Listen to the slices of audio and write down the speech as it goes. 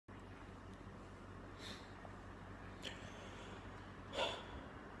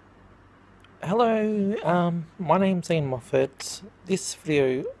Hello, my name's Ian Moffat. This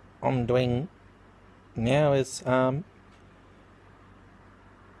video I'm doing now is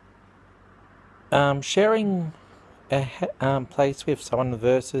sharing a place with someone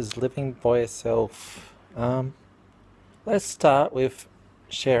versus living by yourself. Let's start with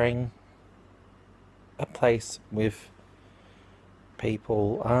sharing a place with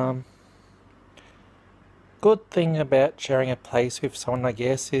people. Good thing about sharing a place with someone, I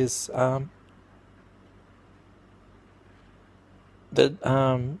guess, is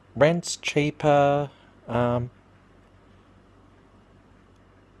the rent's cheaper.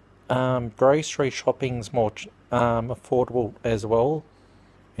 Grocery shopping's more affordable as well,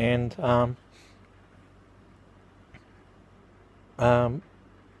 and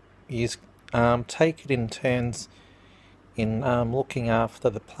you take it in turns in looking after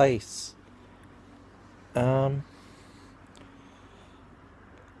the place.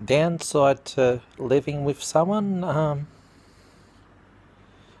 Downside to living with someone,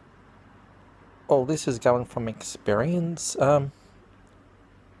 well, this is going from experience. One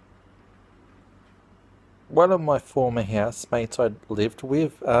of my former housemates I lived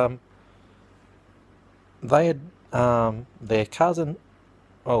with, they had their cousin,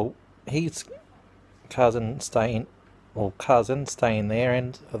 well, his cousin staying there,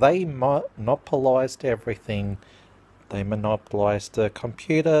 and they monopolised everything. They monopolised the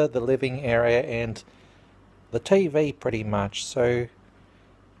computer, the living area, and the TV pretty much. So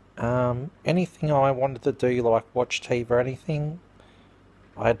anything I wanted to do, like watch TV or anything,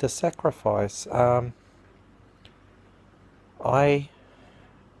 I had to sacrifice. I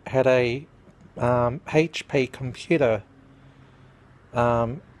had a HP computer.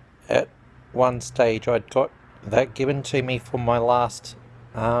 At one stage I'd got that given to me for my last,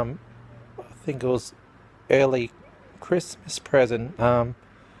 I think it was early Christmas present,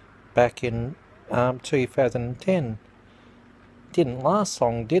 back in 2010. Didn't last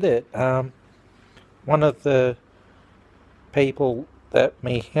long, did it? One of the people that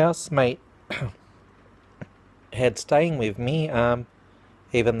my housemate had staying with me,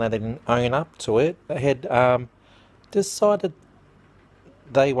 even though they didn't own up to it, had decided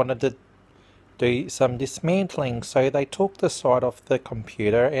they wanted to do some dismantling, so they took the side off the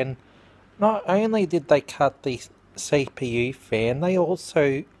computer, and not only did they cut the CPU fan, they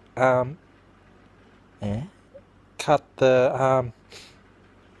also cut the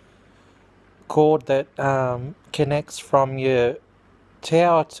cord that connects from your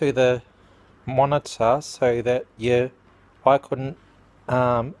tower to the monitor, so that I couldn't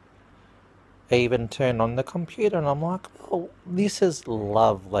even turn on the computer. And I'm like, oh, this is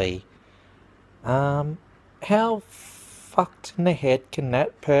lovely. How fucked in the head can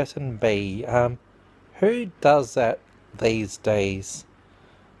that person be? Who does that these days?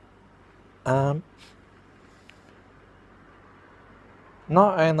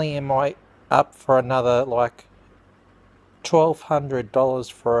 Not only am I up for another like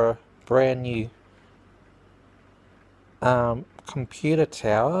 $1,200 for a brand new computer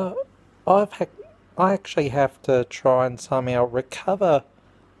tower, I actually have to try and somehow recover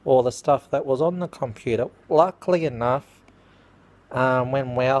all the stuff that was on the computer. Luckily enough,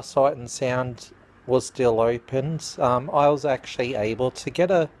 when WoW Sight and Sound was still open, I was actually able to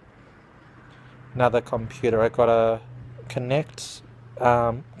get another computer. I got a Connect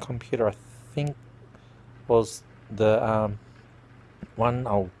computer, I think was the one.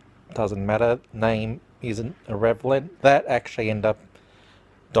 Oh, doesn't matter, name isn't irrelevant. That actually ended up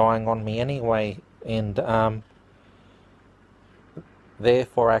dying on me anyway, and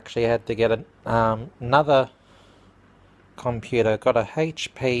therefore actually had to get another computer. Got a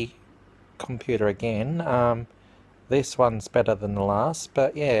HP computer again. This one's better than the last,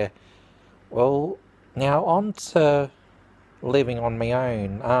 but yeah. Well, now on to living on my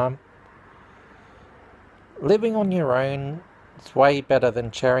own. Living on your own is way better than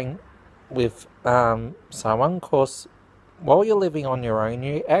sharing with someone, cause while you're living on your own,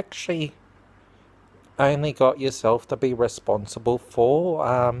 you actually only got yourself to be responsible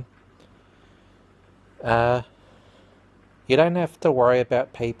for. You don't have to worry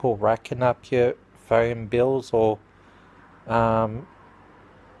about people racking up your phone bills, or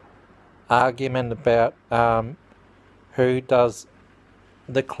argument about who does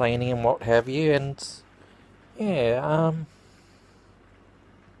the cleaning and what have you. And yeah,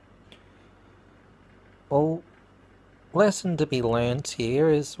 well, lesson to be learned here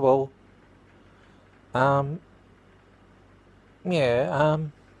is, well, yeah,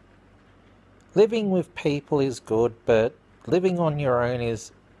 living with people is good, but living on your own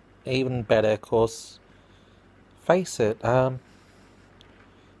is even better, cause face it,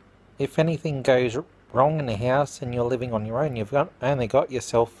 if anything goes wrong in the house and you're living on your own, only got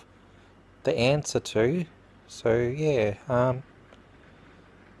yourself the answer to. So yeah,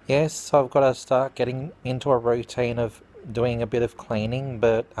 yes, I've got to start getting into a routine of doing a bit of cleaning,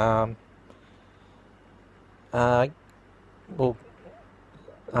 but we'll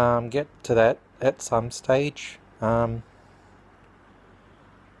get to that at some stage.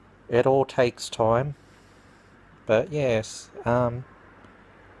 It all takes time, but yes,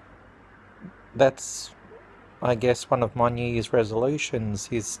 that's, I guess, one of my New Year's resolutions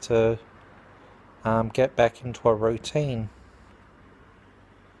is to get back into a routine.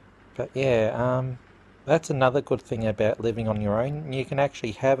 But yeah, that's another good thing about living on your own. You can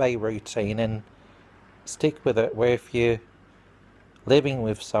actually have a routine and stick with it, where if you're living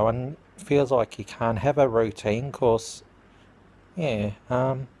with someone, it feels like you can't have a routine, cause yeah,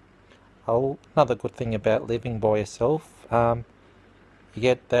 another good thing about living by yourself, you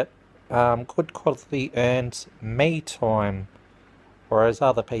get that good quality earned me time, or as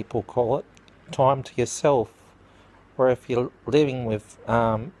other people call it, time to yourself. Or if you're living with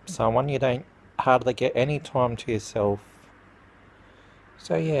someone, you don't hardly get any time to yourself.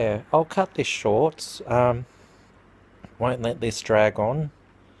 So yeah, I'll cut this short. Won't let this drag on.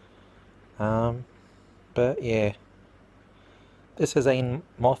 But yeah, this is Ian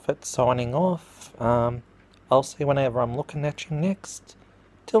Moffat signing off. I'll see whenever I'm looking at you next.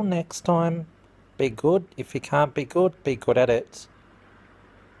 Till next time, be good. If you can't be good at it.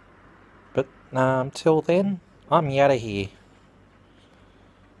 But till then, I'm outta here.